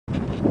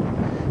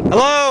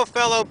Hello,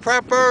 fellow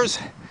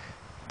preppers.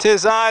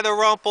 'Tis I, the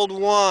Rumpled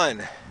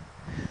One.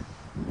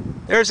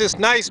 There's this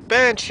nice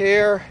bench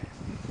here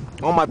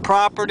on my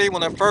property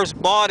when I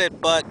first bought it,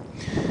 but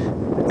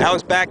that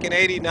was back in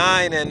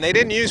 '89, and they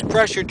didn't use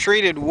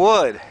pressure-treated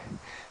wood.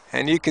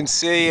 And you can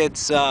see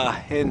it's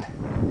in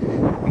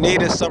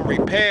need of some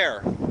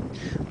repair.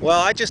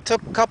 Well, I just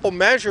took a couple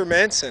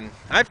measurements, and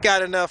I've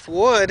got enough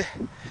wood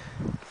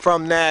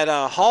from that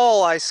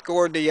haul I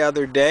scored the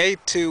other day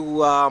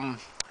to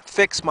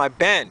fix my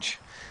bench.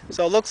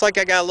 So it looks like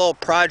I got a little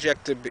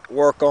project to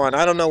work on.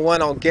 I don't know when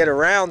I'll get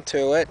around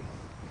to it,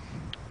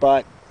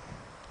 but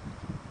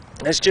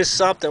it's just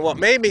something. What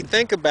made me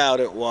think about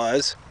it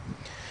was,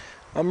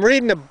 I'm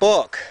reading a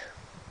book.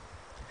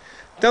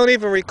 Don't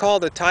even recall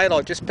the title,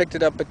 I just picked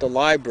it up at the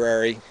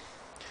library.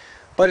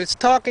 But it's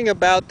talking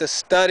about the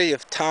study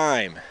of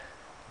time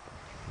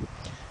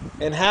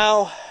and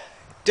how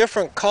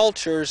different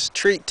cultures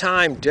treat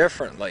time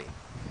differently.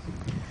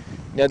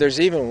 Now, there's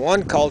even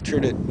one culture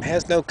that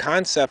has no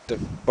concept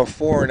of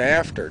before and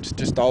after. It's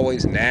just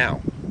always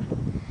now.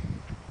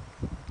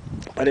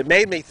 But it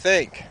made me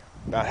think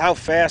about how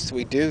fast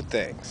we do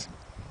things.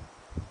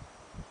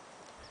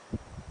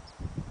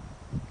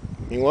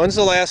 I mean, when's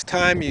the last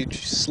time you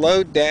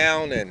slowed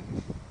down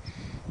and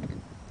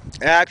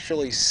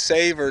actually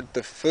savored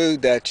the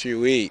food that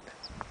you eat?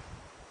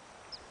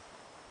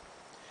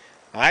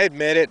 I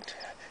admit it,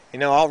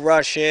 I'll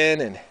rush in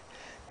and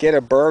get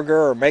a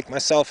burger or make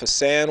myself a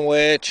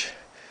sandwich,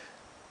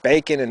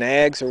 bacon and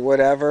eggs or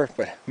whatever,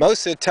 but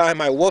most of the time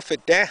I wolf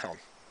it down.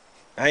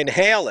 I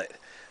inhale it.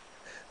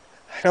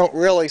 I don't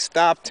really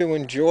stop to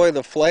enjoy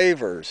the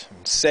flavors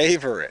and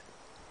savor it.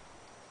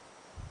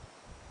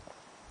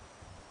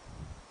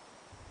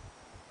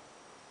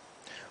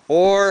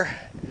 Or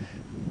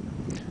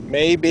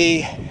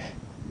maybe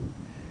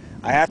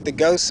I have to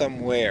go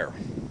somewhere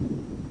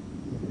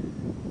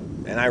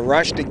and I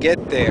rush to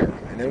get there.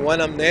 And then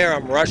when I'm there,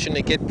 I'm rushing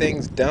to get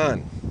things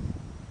done.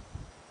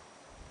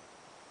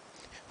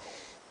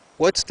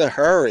 What's the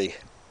hurry?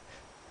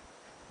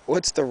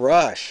 What's the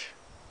rush?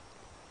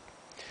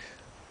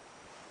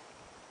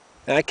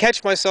 And I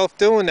catch myself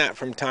doing that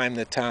from time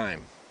to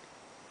time.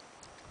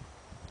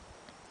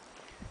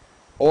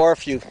 Or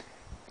if you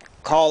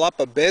call up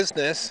a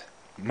business,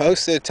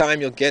 most of the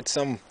time you'll get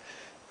some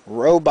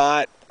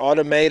robot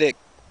automated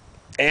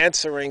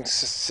answering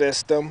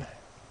system,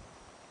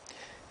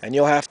 and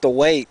you'll have to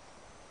wait.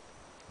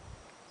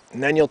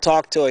 And then you'll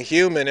talk to a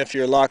human if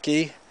you're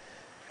lucky,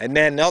 and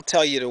then they'll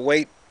tell you to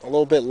wait a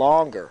little bit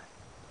longer.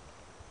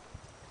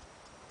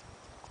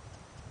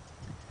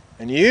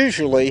 And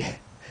usually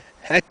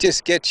that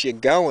just gets you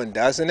going,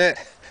 doesn't it?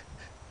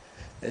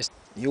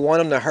 You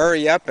want them to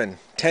hurry up and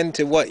tend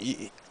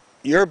to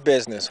your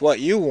business, what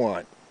you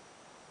want.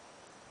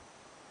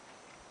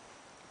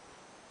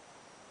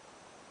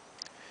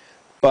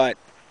 But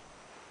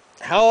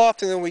how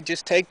often do we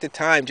just take the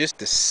time just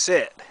to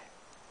sit?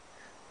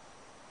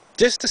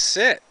 Just to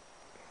sit.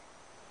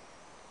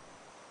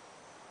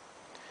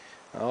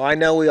 Oh, I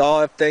know we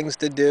all have things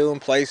to do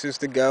and places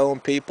to go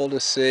and people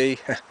to see.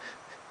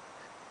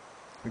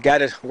 We got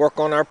to work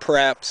on our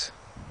preps.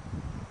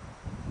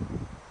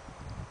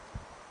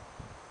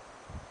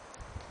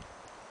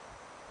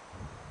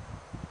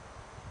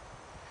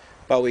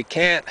 But we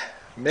can't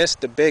miss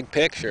the big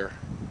picture.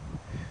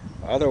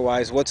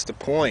 Otherwise, what's the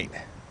point?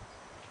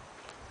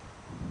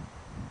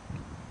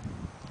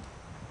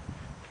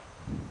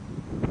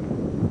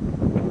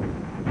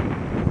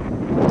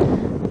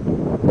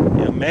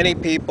 Many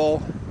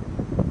people,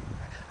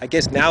 I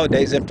guess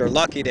nowadays, if they're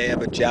lucky, they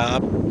have a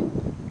job.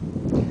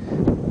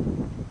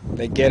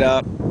 They get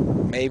up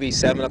maybe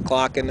 7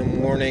 o'clock in the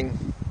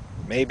morning,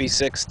 maybe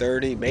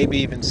 6:30, maybe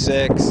even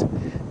 6,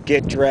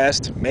 get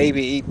dressed,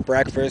 maybe eat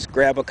breakfast,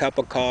 grab a cup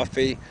of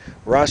coffee,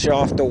 rush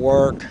off to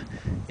work,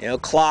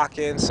 clock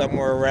in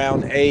somewhere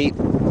around 8.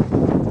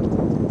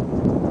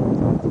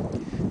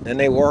 Then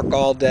they work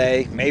all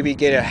day, maybe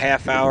get a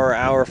half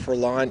hour for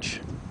lunch,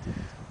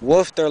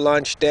 wolf their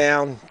lunch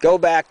down, go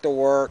back to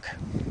work.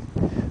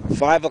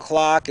 5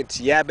 o'clock,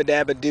 it's yabba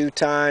dabba do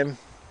time.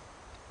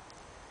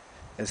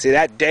 And see,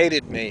 that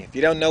dated me. If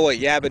you don't know what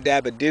yabba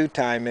dabba do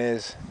time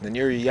is, then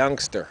you're a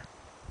youngster.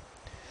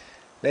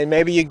 Then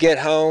maybe you get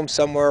home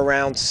somewhere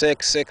around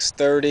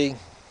 6:30.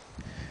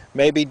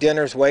 Maybe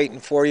dinner's waiting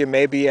for you,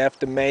 maybe you have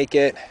to make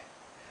it.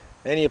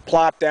 Then you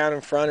plop down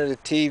in front of the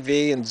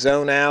TV and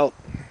zone out.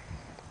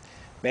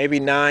 Maybe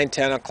 9,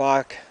 10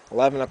 o'clock,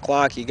 11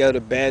 o'clock, you go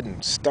to bed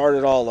and start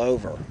it all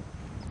over.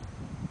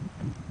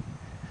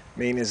 I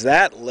mean, is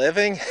that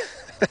living?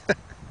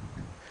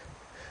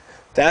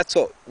 That's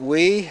what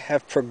we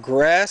have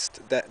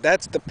progressed.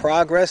 That's the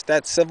progress,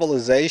 that's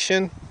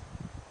civilization.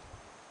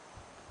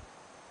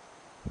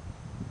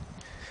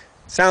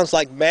 Sounds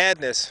like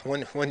madness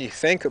when you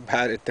think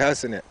about it,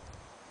 doesn't it?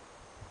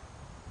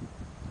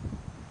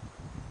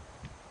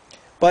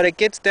 But it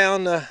gets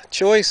down to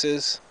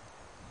choices.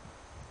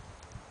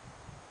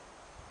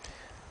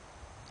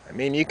 I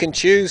mean, you can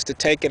choose to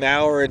take an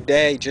hour a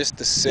day just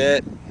to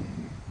sit.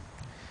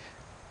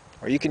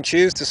 Or you can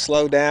choose to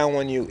slow down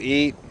when you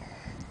eat.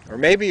 Or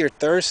maybe you're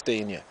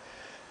thirsty and you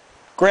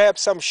grab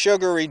some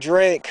sugary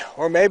drink.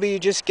 Or maybe you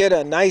just get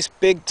a nice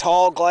big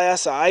tall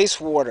glass of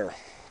ice water.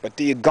 But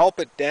do you gulp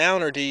it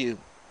down or do you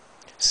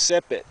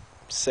sip it,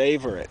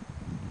 savor it?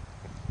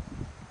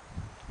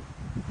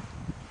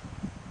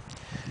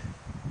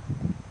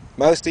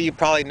 Most of you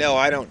probably know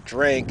I don't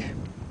drink,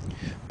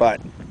 but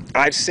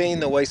I've seen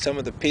the way some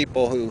of the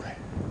people who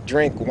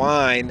drink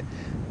wine,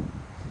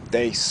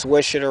 they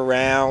swish it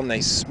around,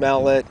 they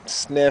smell it,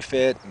 sniff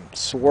it, and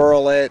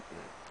swirl it.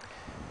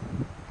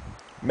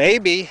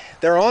 Maybe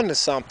they're onto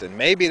something.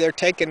 Maybe they're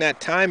taking that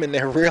time and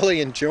they're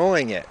really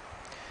enjoying it.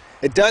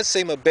 It does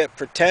seem a bit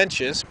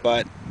pretentious,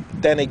 but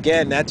then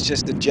again, that's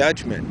just a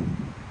judgment.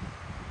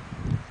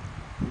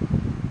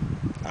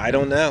 I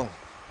don't know.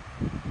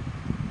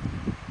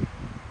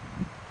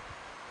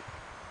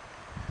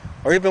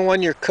 Or even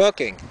when you're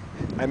cooking.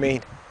 I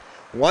mean,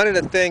 one of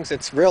the things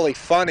that's really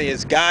funny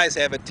is guys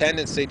have a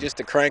tendency just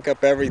to crank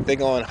up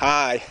everything on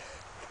high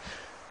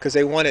because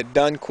they want it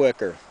done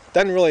quicker.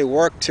 Doesn't really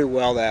work too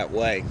well that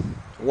way.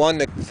 One,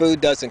 the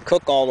food doesn't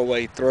cook all the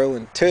way through,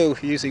 and two,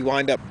 you usually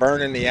wind up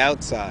burning the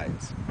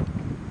outsides.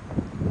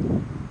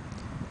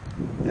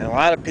 And a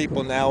lot of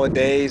people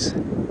nowadays,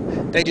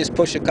 they just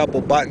push a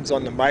couple buttons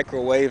on the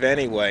microwave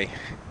anyway.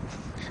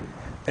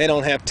 They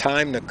don't have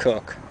time to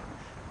cook.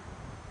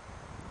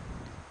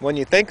 When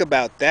you think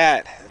about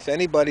that, if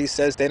anybody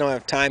says they don't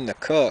have time to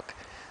cook,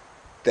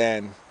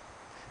 then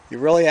you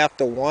really have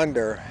to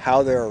wonder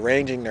how they're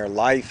arranging their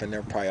life and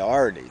their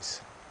priorities.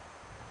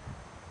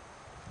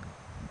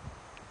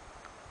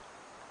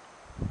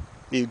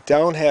 You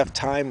don't have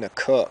time to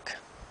cook.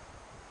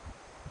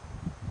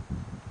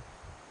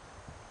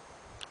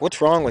 What's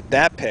wrong with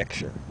that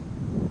picture?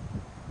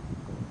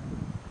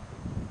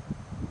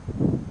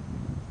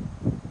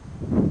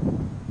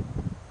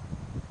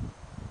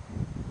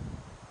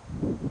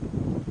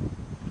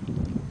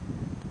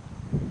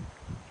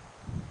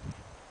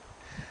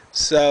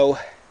 So,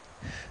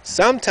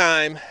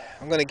 sometime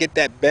I'm going to get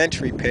that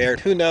bench repaired.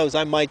 Who knows,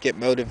 I might get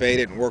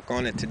motivated and work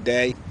on it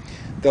today.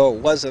 Though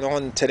it wasn't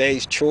on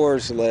today's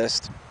chores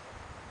list.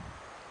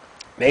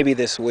 Maybe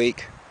this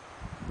week.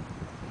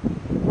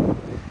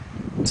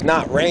 It's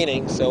not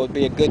raining, so it'd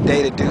be a good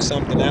day to do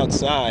something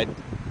outside.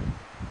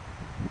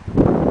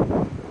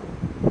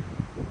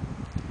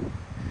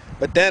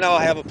 But then I'll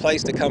have a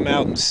place to come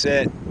out and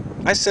sit.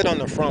 I sit on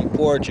the front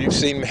porch. You've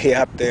seen me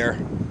up there.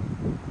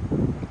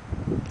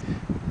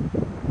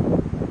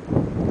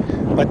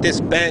 But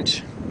this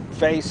bench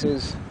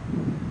faces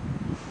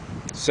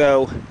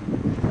so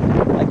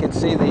I can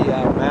see the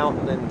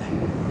mountain,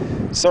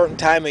 and a certain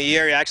time of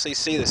year you actually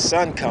see the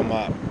sun come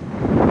up.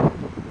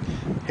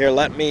 Here,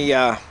 let me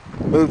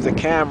move the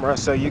camera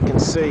so you can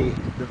see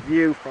the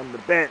view from the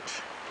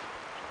bench.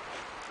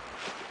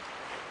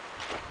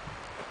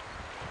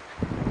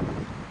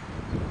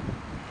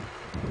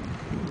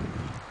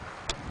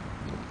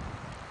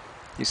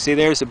 You see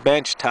there's a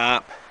bench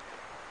top.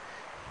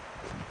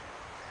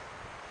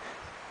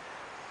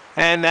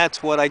 And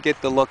that's what I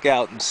get to look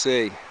out and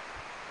see.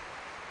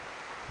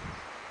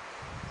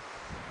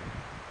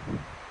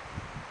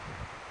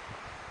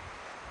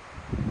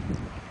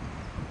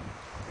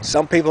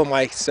 Some people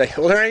might say,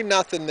 well, there ain't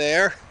nothing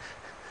there.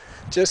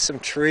 Just some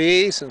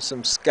trees and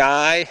some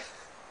sky.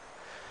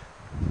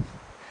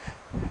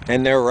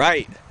 And they're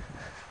right.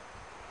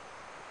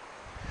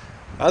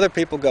 Other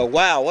people go,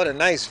 wow, what a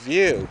nice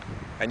view.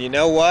 And you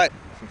know what?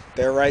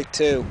 They're right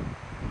too.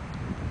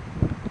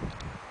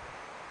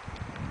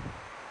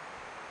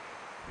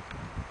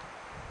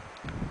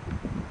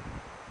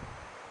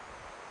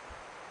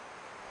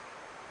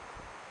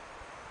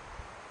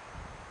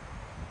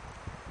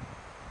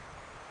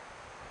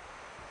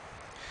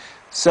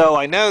 So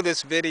I know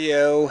this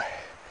video,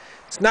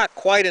 it's not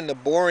quite in the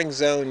boring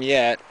zone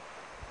yet,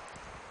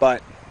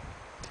 but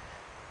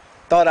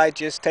thought I'd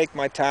just take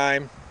my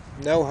time,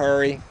 no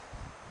hurry.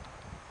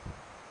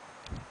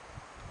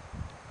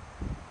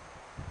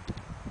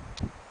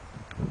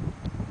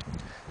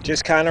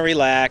 Just kind of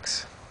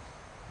relax.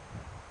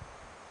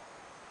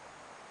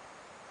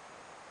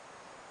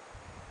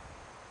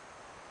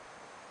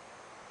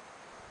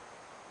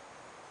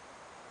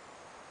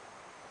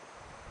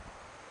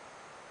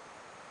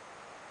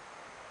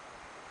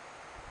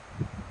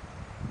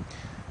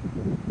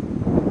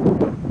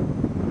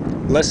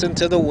 Listen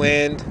to the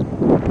wind.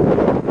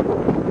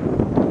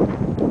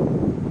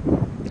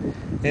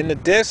 In the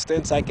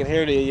distance, I can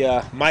hear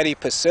the mighty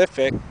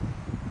Pacific.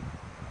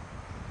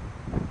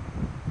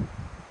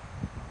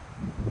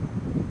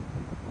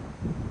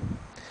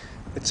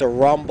 It's a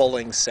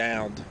rumbling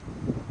sound.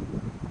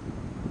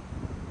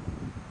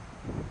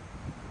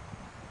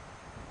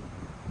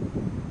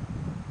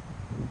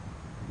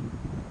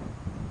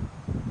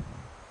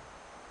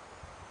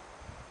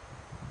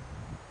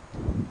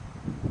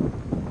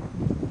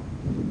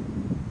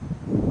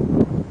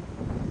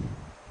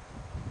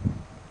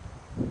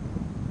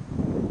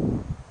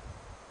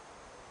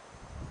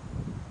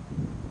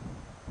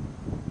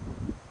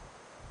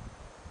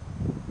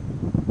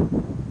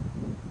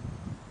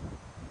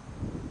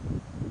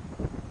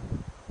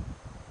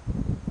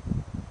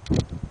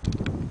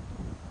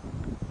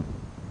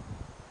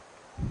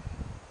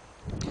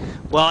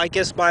 Well, I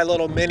guess my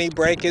little mini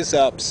break is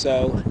up,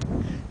 so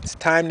it's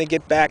time to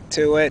get back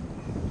to it.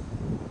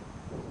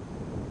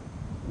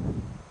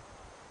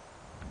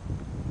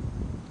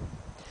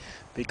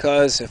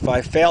 Because if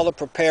I fail to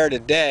prepare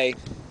today,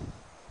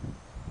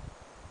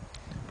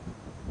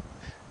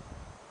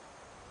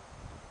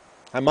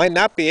 I might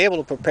not be able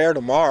to prepare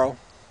tomorrow.